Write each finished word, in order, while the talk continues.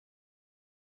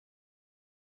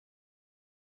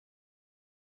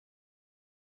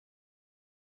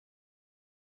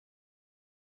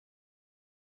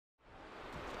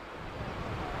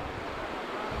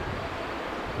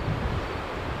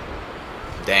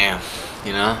damn,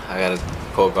 I gotta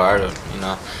pull guard,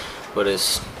 but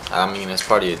I mean, it's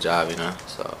part of your job,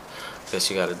 so I guess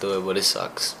you gotta do it, but it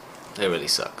sucks. It really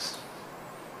sucks.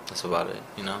 That's about it,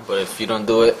 but if you don't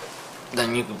do it,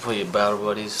 then you can put your battle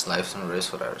buddies' lives on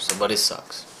risk, whatever, so, but it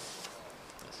sucks.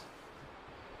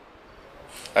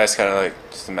 I just kind of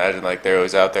just imagine they're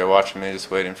always out there watching me,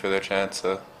 just waiting for their chance,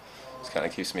 so it just kind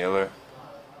of keeps me alert.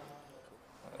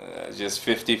 Just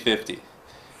 50-50.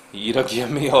 You don't get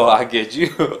me or I get you.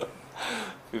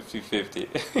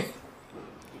 50-50.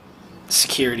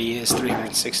 Security is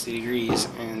 360 degrees,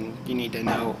 and you need to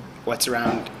know what's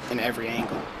around in every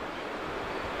angle.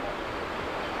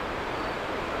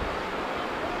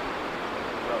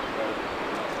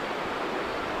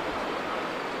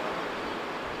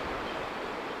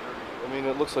 I mean,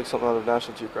 it looks like something out of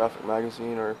National Geographic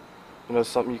magazine, or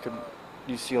something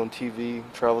you see on TV,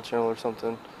 Travel Channel or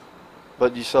something.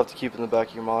 But you still have to keep in the back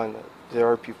of your mind that there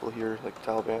are people here, like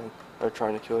the Taliban, that are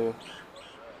trying to kill you.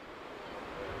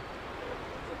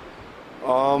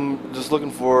 Just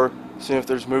looking for, seeing if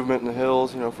there's movement in the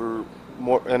hills, for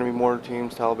more enemy mortar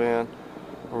teams, Taliban,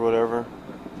 or whatever.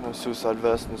 Suicide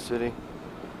vests in the city,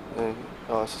 and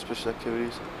suspicious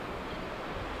activities.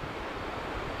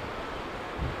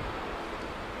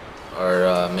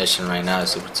 Our mission right now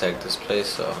is to protect this place,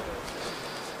 so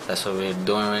that's what we're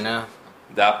doing right now.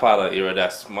 That part of the era,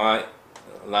 that's my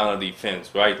line of defense,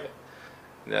 right?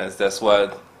 That's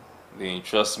what they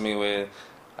entrust me with.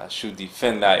 I should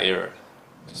defend that era.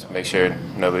 Just make sure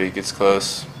nobody gets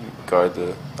close, guard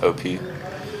the OP,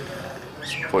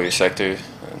 support your sector,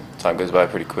 and time goes by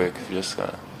pretty quick if you just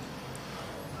kind of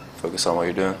focus on what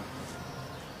you're doing.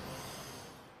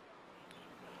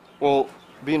 Well,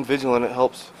 being vigilant, it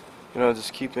helps,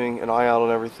 just keeping an eye out on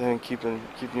everything, keeping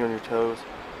you on your toes.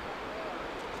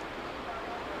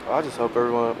 I just hope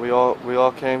we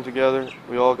all came together,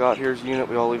 we all got here as a unit,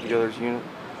 we all leave together as a unit.